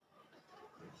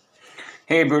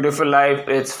Hey beautiful life,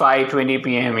 it's 5:20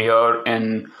 p.m. here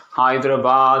in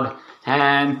Hyderabad,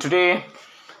 and today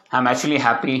I'm actually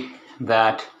happy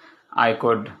that I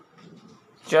could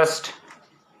just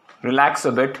relax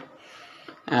a bit.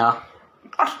 Not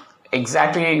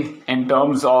exactly in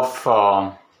terms of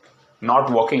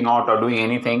not working out or doing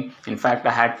anything. In fact,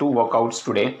 I had two workouts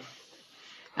today,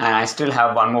 and I still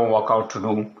have one more workout to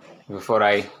do before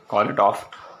I call it off.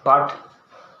 But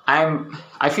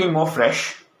I feel more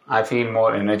fresh. I feel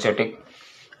more energetic,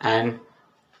 and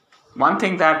one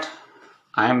thing that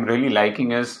I am really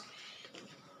liking is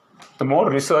the more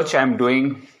research I'm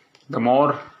doing, the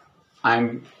more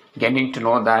I'm getting to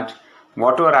know that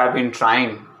whatever I've been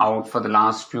trying out for the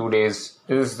last few days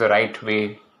is the right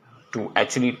way to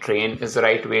actually train, is the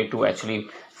right way to actually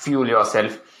fuel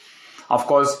yourself. Of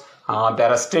course, there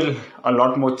are still a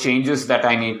lot more changes that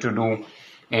I need to do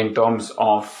in terms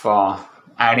of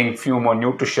adding few more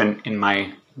nutrition in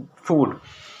my food.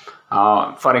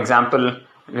 For example,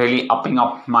 really upping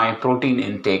up my protein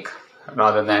intake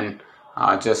rather than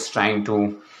just trying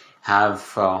to have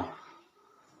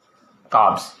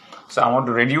carbs. So I want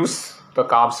to reduce the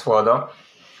carbs further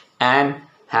and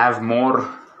have more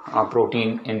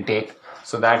protein intake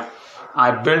so that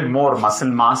I build more muscle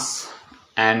mass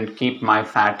and keep my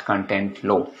fat content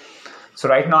low. So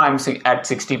right now I'm at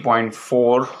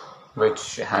 60.4,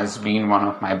 which has been one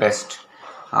of my best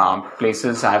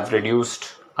places. I've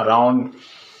reduced around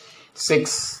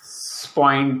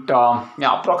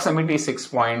approximately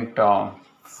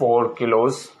 6.4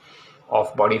 kilos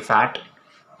of body fat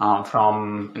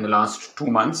from in the last 2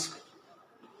 months,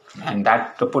 and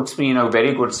that puts me in a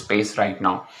very good space right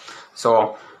now.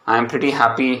 So I'm pretty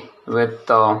happy with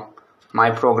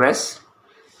my progress,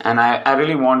 and I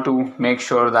really want to make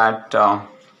sure that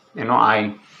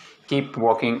I keep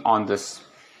working on this.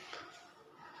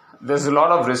 There's a lot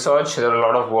of research, there's a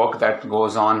lot of work that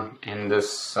goes on in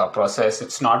this process.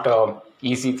 It's not a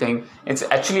easy thing. It's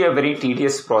actually a very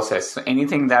tedious process. So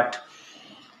anything that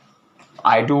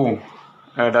I do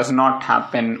does not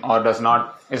happen or is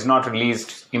not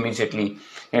released immediately.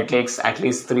 It takes at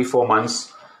least 3-4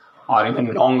 months or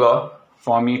even longer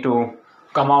for me to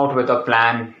come out with a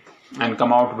plan and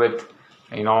come out with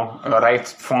a right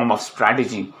form of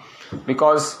strategy,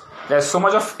 because there's so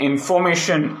much of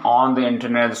information on the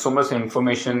internet, so much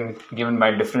information given by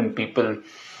different people.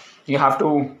 You have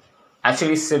to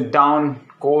actually sit down,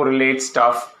 correlate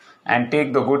stuff, and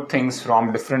take the good things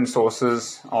from different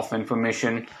sources of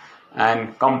information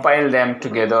and compile them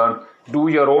together, do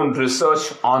your own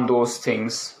research on those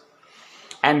things,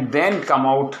 and then come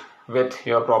out with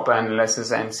your proper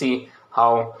analysis and see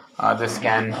how this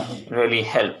can really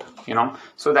help.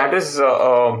 So that is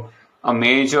a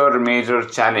major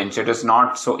challenge. It is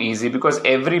not so easy because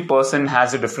every person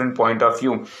has a different point of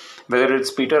view. Whether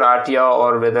it's Peter Attia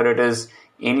or whether it is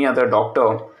any other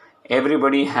doctor,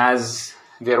 everybody has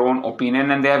their own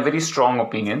opinion, and they have very strong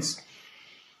opinions.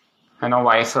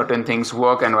 Why certain things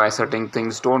work and why certain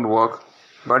things don't work.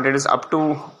 But it is up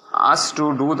to us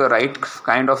to do the right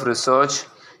kind of research.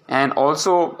 And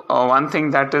also one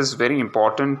thing that is very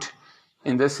important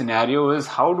in this scenario is,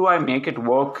 how do I make it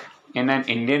work in an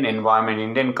Indian environment,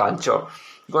 Indian culture?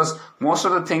 Because most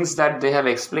of the things that they have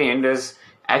explained is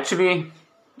actually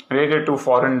related to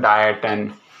foreign diet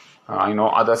and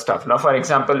other stuff. Now, for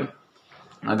example,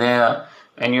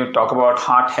 when you talk about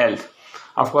heart health,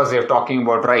 of course they're talking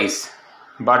about rice,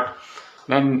 but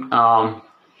then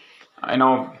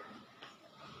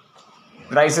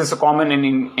rice is common in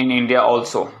India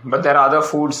also, but there are other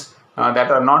foods that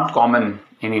are not common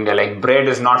in India. Like bread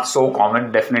is not so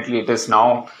common. Definitely it is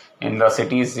now in the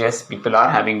cities. Yes, people are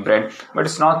having bread, but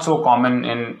it's not so common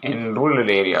in rural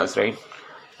areas, right?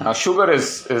 Sugar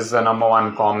is the number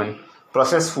one common.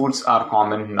 Processed foods are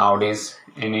common nowadays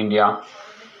in India,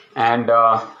 and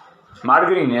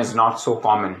margarine is not so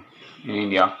common in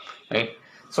India, right?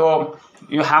 So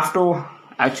you have to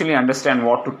actually understand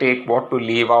what to take, what to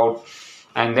leave out,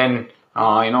 and then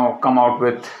come out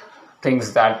with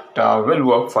things that will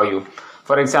work for you.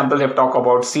 For example, they talk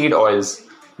about seed oils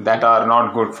that are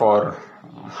not good for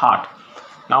heart.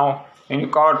 Now, when you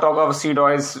talk about seed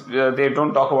oils, they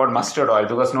don't talk about mustard oil,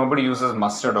 because nobody uses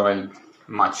mustard oil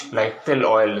much. Like till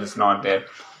oil is not there.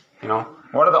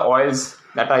 What are the oils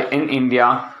that are in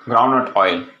India? Groundnut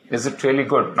oil. Is it really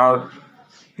good? Now,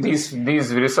 these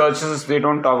researchers, they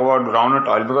don't talk about groundnut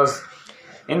oil, because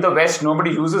in the West,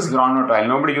 nobody uses groundnut oil.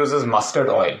 Nobody uses mustard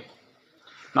oil.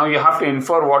 Now you have to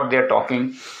infer what they're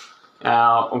talking.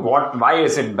 Why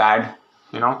is it bad?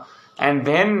 And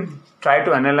then try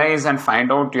to analyze and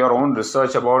find out your own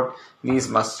research about these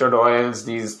mustard oils,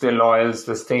 these till oils,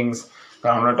 these things,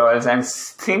 groundnut oils and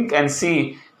think and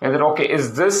see whether, okay,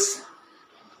 is this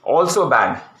also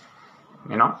bad?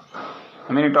 When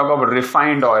you talk about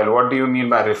refined oil, what do you mean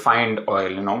by refined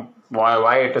oil?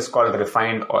 Why it is called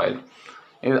refined oil?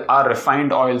 Are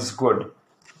refined oils good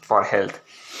for health?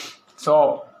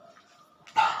 So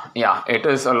yeah, it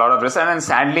is a lot of research, and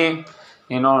sadly,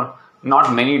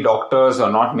 not many doctors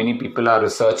or not many people are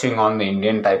researching on the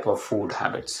Indian type of food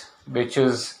habits, which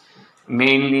is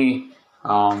mainly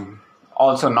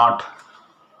also not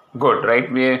good, right?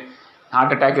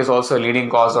 Heart attack is also a leading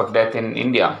cause of death in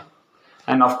India,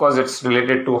 and of course it's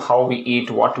related to how we eat,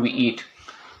 what we eat.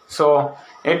 So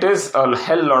it is a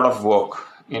hell lot of work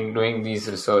in doing these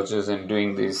researches and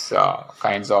doing these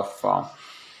kinds of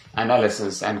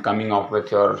analysis and coming up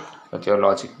with your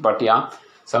logic. But yeah,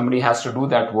 somebody has to do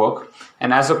that work,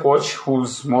 and as a coach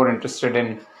who's more interested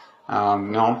in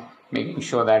making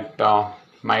sure that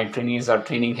my trainees are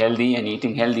training healthy and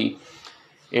eating healthy,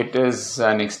 it is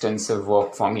an extensive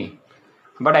work for me.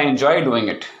 But I enjoy doing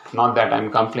it, not that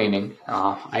I'm complaining.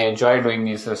 I enjoy doing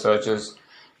these researches,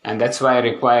 and that's why I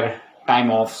require time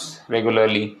offs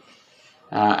regularly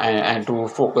and to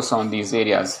focus on these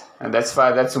areas. And that's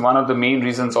one of the main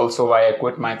reasons also why I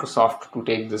quit Microsoft to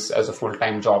take this as a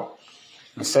full-time job,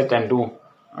 sit and do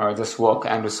this work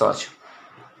and research.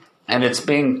 And it's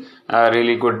paying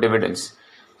really good dividends.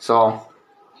 So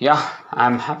yeah,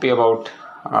 I'm happy about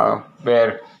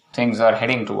where things are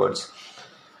heading towards.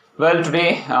 Well,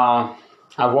 today I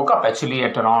woke up actually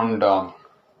at around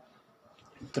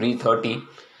 3:30,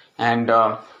 and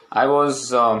I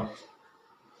was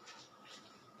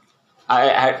I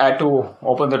had to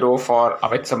open the door for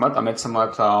Amit Samath. Amit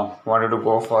Samath wanted to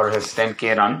go for his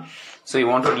 10K run, so he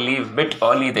wanted to leave a bit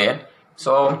early there.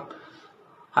 So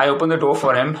I opened the door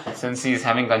for him. Since he's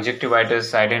having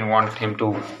conjunctivitis, I didn't want him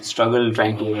to struggle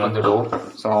trying to open the door,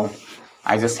 so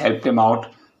I just helped him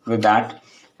out with that.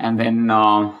 And then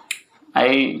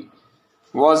I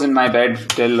was in my bed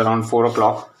till around 4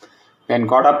 o'clock. Then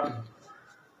got up.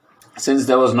 Since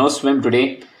there was no swim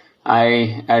today,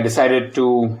 I decided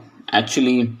to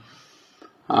actually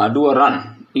do a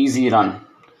run, easy run.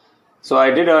 So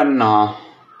I did an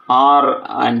hour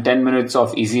and 10 minutes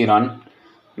of easy run,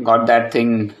 got that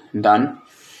thing done,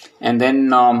 and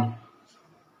then I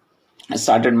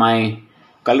started my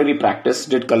calorie practice,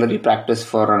 did calorie practice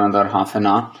for another half an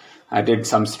hour. I did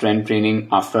some strength training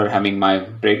after having my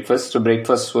breakfast. So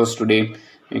breakfast was today,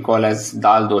 we call as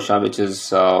dal dosha, which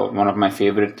is one of my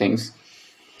favorite things.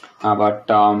 But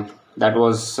that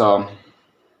was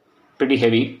pretty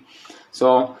heavy.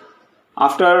 So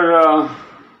after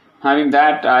having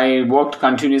that, I worked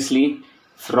continuously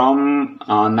from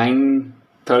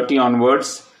 9:30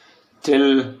 onwards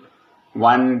till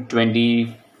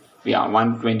 1:20,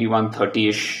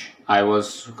 1:30ish. I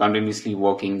was continuously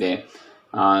working there,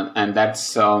 and that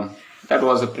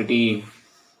was a pretty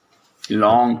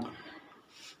long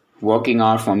working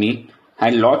hour for me. I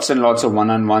had lots and lots of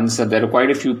one-on-ones. There are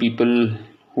quite a few people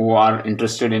who are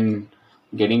interested in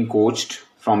getting coached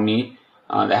from me.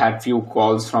 I had few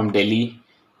calls from Delhi.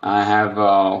 I have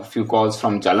a few calls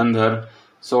from Jalandhar.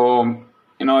 So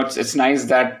it's nice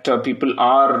that people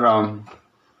are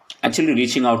actually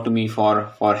reaching out to me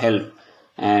for help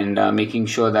and making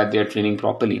sure that they are training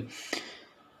properly.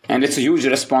 And it's a huge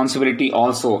responsibility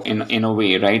also in a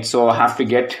way, right? So I have to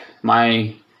get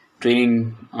my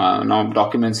training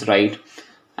documents right.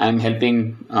 I'm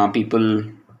helping people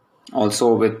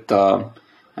also with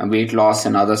weight loss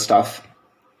and other stuff.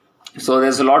 So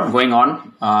there's a lot going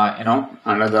on,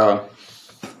 under the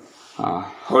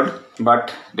hood.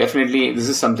 But definitely this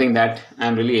is something that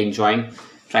I'm really enjoying,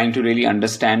 trying to really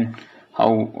understand how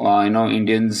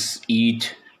Indians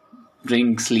eat,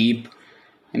 drink, sleep,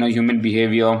 human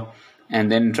behavior,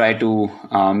 and then try to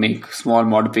make small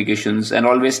modifications. And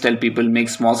always tell people, make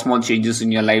small changes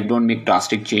in your life. Don't make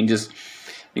drastic changes,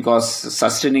 because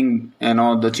sustaining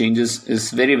the changes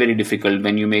is very, very difficult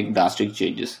when you make drastic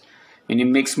changes. When you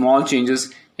make small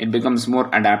changes, it becomes more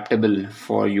adaptable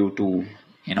for you to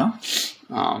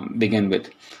begin with.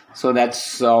 So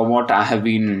that's what I have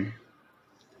been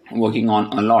working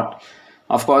on a lot.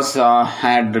 Of course, I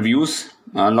had reviews,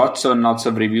 lots and lots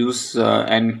of reviews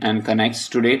and connects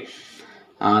today.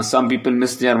 Some people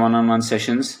missed their one-on-one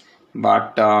sessions,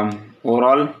 but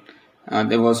overall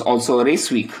there was also a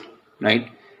race week, right?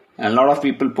 A lot of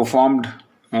people performed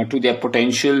to their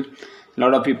potential. A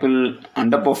lot of people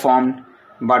underperformed.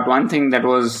 But one thing that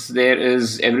was there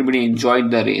is everybody enjoyed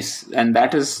the race. And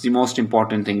that is the most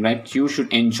important thing, right? You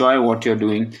should enjoy what you're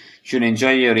doing. You should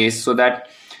enjoy your race so that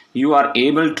you are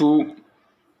able to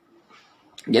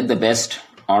get the best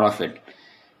out of it.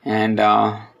 And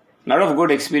A lot of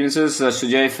good experiences.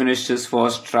 Sujay finished his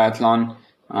first triathlon.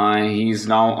 He's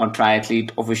now a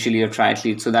triathlete, officially a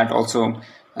triathlete. So that also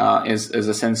is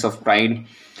a sense of pride.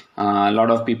 A lot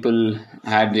of people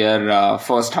had their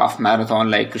first half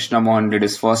marathon, like Krishna Mohan did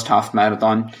his first half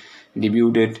marathon,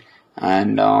 debuted it,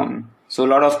 and so a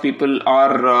lot of people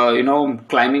are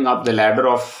climbing up the ladder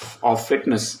of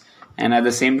fitness, and at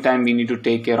the same time we need to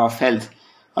take care of health.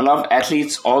 A lot of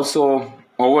athletes also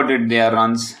overdid their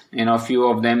runs. A few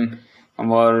of them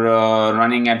were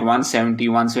running at 170,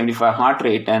 175 heart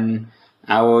rate, and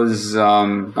I was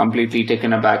completely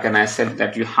taken aback, and I said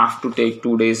that you have to take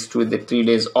 2 days to the 3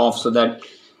 days off so that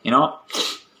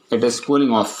it is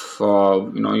cooling off.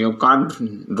 You can't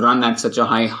run at such a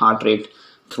high heart rate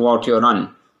throughout your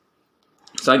run.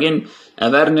 So again,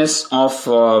 awareness of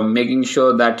making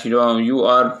sure that you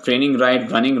are training right,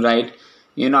 running right.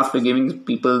 Even after giving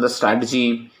people the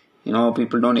strategy,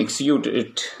 people don't execute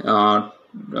it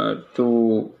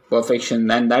to perfection,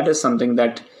 and that is something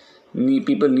that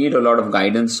people need a lot of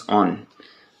guidance on.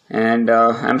 And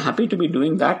I'm happy to be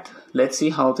doing that. Let's see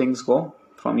how things go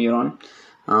from here on.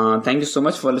 Thank you so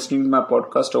much for listening to my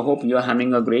podcast. I hope you are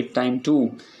having a great time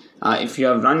too. If you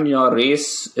have run your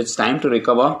race, it's time to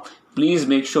recover. Please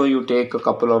make sure you take a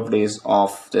couple of days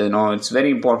off. It's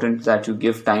very important that you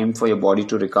give time for your body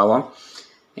to recover.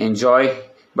 Enjoy,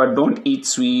 but don't eat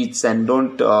sweets, and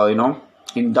don't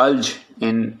indulge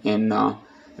in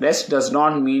rest. Does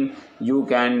not mean you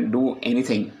can do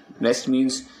anything. Rest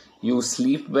means you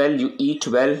sleep well, you eat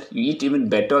even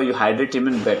better, you hydrate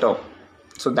even better.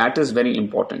 So that is very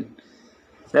important.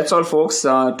 That's all, folks.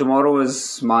 Tomorrow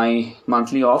is my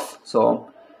monthly off,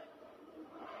 so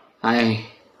I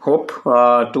hope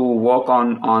to work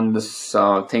on this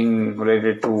thing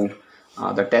related to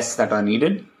the tests that are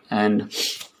needed, and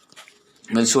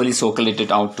we'll surely circulate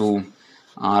it out to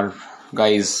our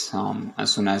guys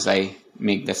as soon as I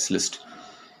make this list.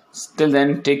 Till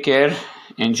then, take care.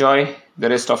 Enjoy the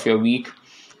rest of your week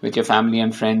with your family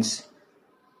and friends.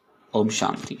 Om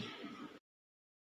Shanti.